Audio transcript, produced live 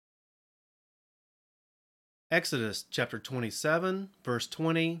Exodus chapter 27, verse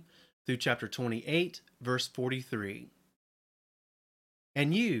 20 through chapter 28, verse 43.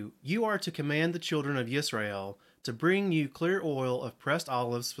 And you are to command the children of Israel to bring you clear oil of pressed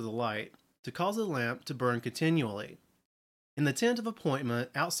olives for the light, to cause the lamp to burn continually. In the tent of appointment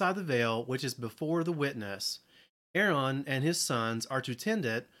outside the veil which is before the witness, Aaron and his sons are to tend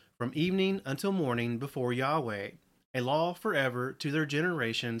it from evening until morning before Yahweh, a law forever to their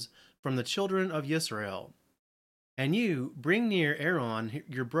generations from the children of Israel. And you bring near Aaron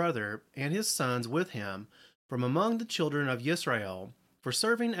your brother and his sons with him from among the children of Israel, for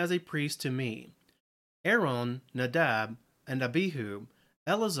serving as a priest to me. Aaron, Nadab, and Abihu,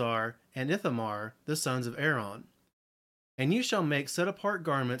 Eleazar, and Ithamar, the sons of Aaron. And you shall make set apart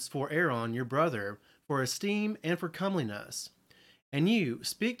garments for Aaron your brother, for esteem and for comeliness. And you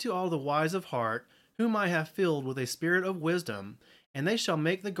speak to all the wise of heart, whom I have filled with a spirit of wisdom, and they shall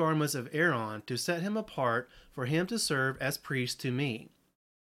make the garments of Aaron to set him apart for him to serve as priest to me.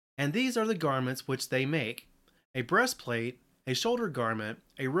 And these are the garments which they make: a breastplate, a shoulder garment,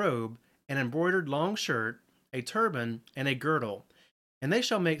 a robe, an embroidered long shirt, a turban, and a girdle. And they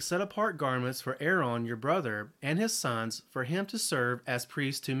shall make set apart garments for Aaron your brother and his sons for him to serve as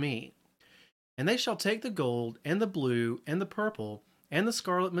priest to me. And they shall take the gold, and the blue, and the purple, and the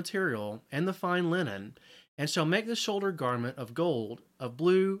scarlet material, and the fine linen, and shall make the shoulder garment of gold, of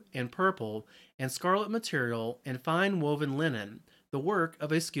blue, and purple, and scarlet material, and fine woven linen, the work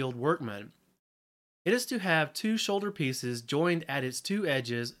of a skilled workman. It is to have 2 shoulder pieces joined at its 2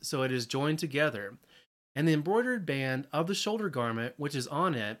 edges, so it is joined together. And the embroidered band of the shoulder garment which is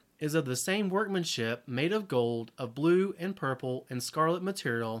on it is of the same workmanship, made of gold, of blue, and purple, and scarlet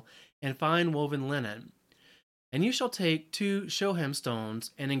material, and fine woven linen. And you shall take 2 shoham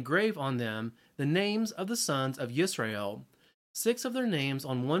stones, and engrave on them the names of the sons of Israel, 6 of their names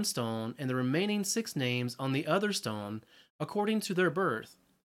on one stone, and the remaining 6 names on the other stone, according to their birth.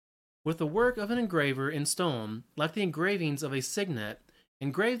 With the work of an engraver in stone, like the engravings of a signet,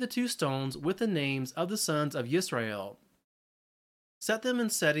 engrave the 2 stones with the names of the sons of Israel. Set them in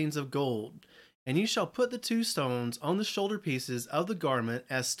settings of gold, and you shall put the 2 stones on the shoulder pieces of the garment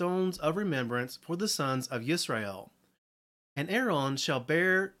as stones of remembrance for the sons of Israel. And Aaron shall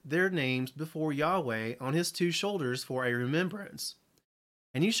bear their names before Yahweh on his 2 shoulders for a remembrance.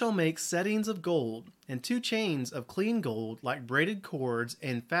 And you shall make settings of gold, and 2 chains of clean gold like braided cords,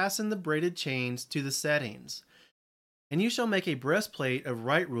 and fasten the braided chains to the settings. And you shall make a breastplate of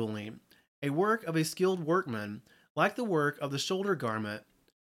right ruling, a work of a skilled workman, like the work of the shoulder garment.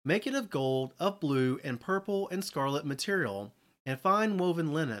 Make it of gold, of blue, and purple, and scarlet material, and fine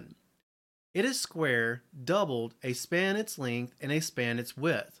woven linen. It is square, doubled, a span its length, and a span its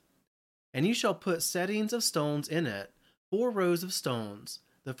width. And you shall put settings of stones in it, 4 rows of stones.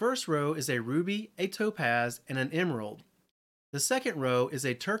 The first row is a ruby, a topaz, and an emerald. The second row is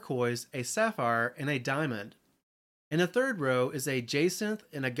a turquoise, a sapphire, and a diamond. And the third row is a jacinth,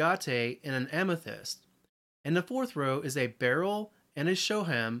 an agate, and an amethyst. And the fourth row is a beryl, and a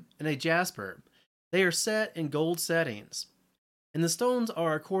shoham, and a jasper. They are set in gold settings. And the stones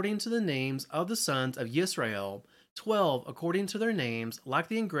are according to the names of the sons of Israel, 12 according to their names, like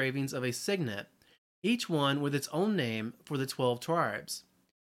the engravings of a signet, each one with its own name for the 12 tribes.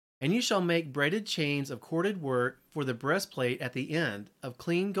 And you shall make braided chains of corded work for the breastplate at the end, of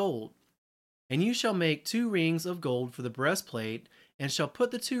clean gold. And you shall make 2 rings of gold for the breastplate, and shall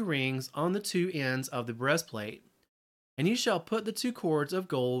put the 2 rings on the 2 ends of the breastplate. And you shall put the 2 cords of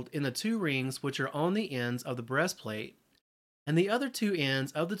gold in the 2 rings which are on the ends of the breastplate. And the other 2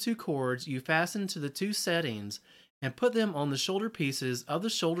 ends of the 2 cords you fasten to the 2 settings, and put them on the shoulder pieces of the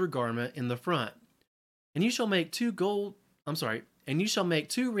shoulder garment in the front. And you shall make 2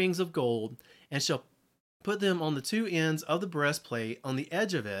 rings of gold, and shall put them on the 2 ends of the breastplate on the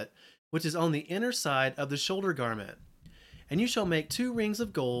edge of it, which is on the inner side of the shoulder garment. And you shall make 2 rings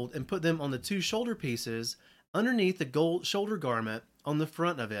of gold, and put them on the 2 shoulder pieces underneath the gold shoulder garment on the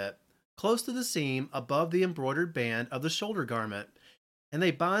front of it, close to the seam above the embroidered band of the shoulder garment. And they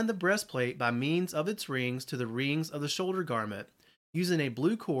bind the breastplate by means of its rings to the rings of the shoulder garment, using a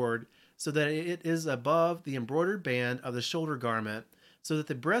blue cord, so that it is above the embroidered band of the shoulder garment, so that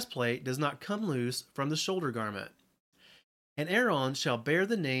the breastplate does not come loose from the shoulder garment. And Aaron shall bear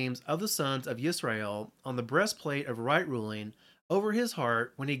the names of the sons of Israel on the breastplate of right ruling over his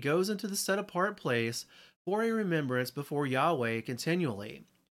heart when he goes into the set apart place for a remembrance before Yahweh continually.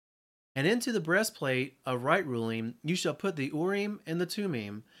 And into the breastplate of right ruling you shall put the Urim and the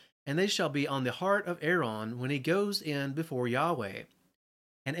Thummim, and they shall be on the heart of Aaron when he goes in before Yahweh.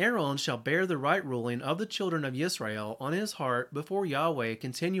 And Aaron shall bear the right ruling of the children of Israel on his heart before Yahweh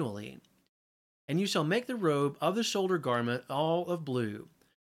continually. And you shall make the robe of the shoulder garment all of blue,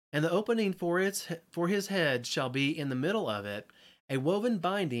 and the opening for his head shall be in the middle of it, a woven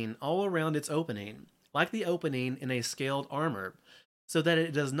binding all around its opening, like the opening in a scaled armor, so that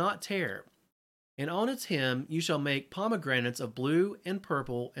it does not tear. And on its hem you shall make pomegranates of blue and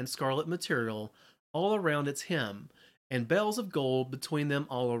purple and scarlet material all around its hem, and bells of gold between them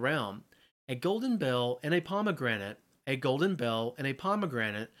all around, a golden bell and a pomegranate, a golden bell and a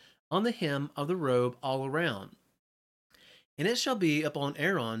pomegranate on the hem of the robe all around. And it shall be upon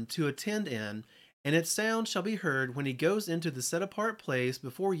Aaron to attend in, and its sound shall be heard when he goes into the set apart place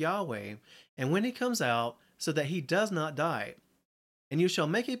before Yahweh, and when he comes out, so that he does not die. And you shall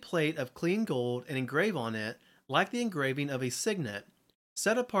make a plate of clean gold and engrave on it, like the engraving of a signet,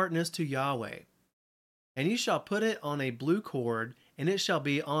 set apartness to Yahweh. And you shall put it on a blue cord, and it shall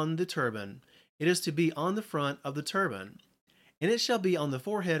be on the turban. It is to be on the front of the turban. And it shall be on the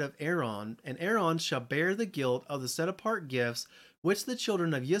forehead of Aaron, and Aaron shall bear the guilt of the set apart gifts which the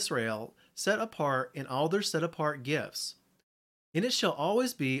children of Israel set apart in all their set apart gifts. And it shall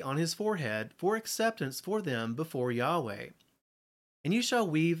always be on his forehead for acceptance for them before Yahweh. And you shall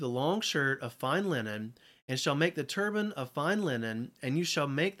weave the long shirt of fine linen, and shall make the turban of fine linen, and you shall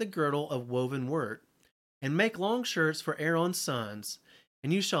make the girdle of woven work, and make long shirts for Aaron's sons,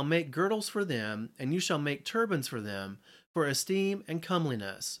 and you shall make girdles for them, and you shall make turbans for them, for esteem and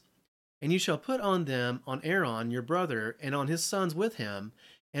comeliness. And you shall put on them on Aaron your brother, and on his sons with him,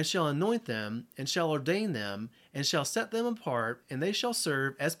 and shall anoint them, and shall ordain them, and shall set them apart, and they shall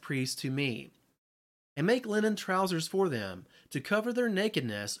serve as priests to me. And make linen trousers for them, to cover their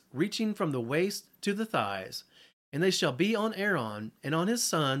nakedness, reaching from the waist to the thighs. And they shall be on Aaron and on his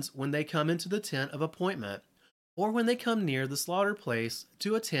sons when they come into the tent of appointment, or when they come near the slaughter place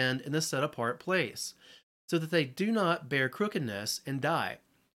to attend in the set apart place, so that they do not bear crookedness and die,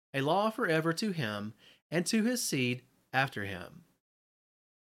 a law forever to him and to his seed after him.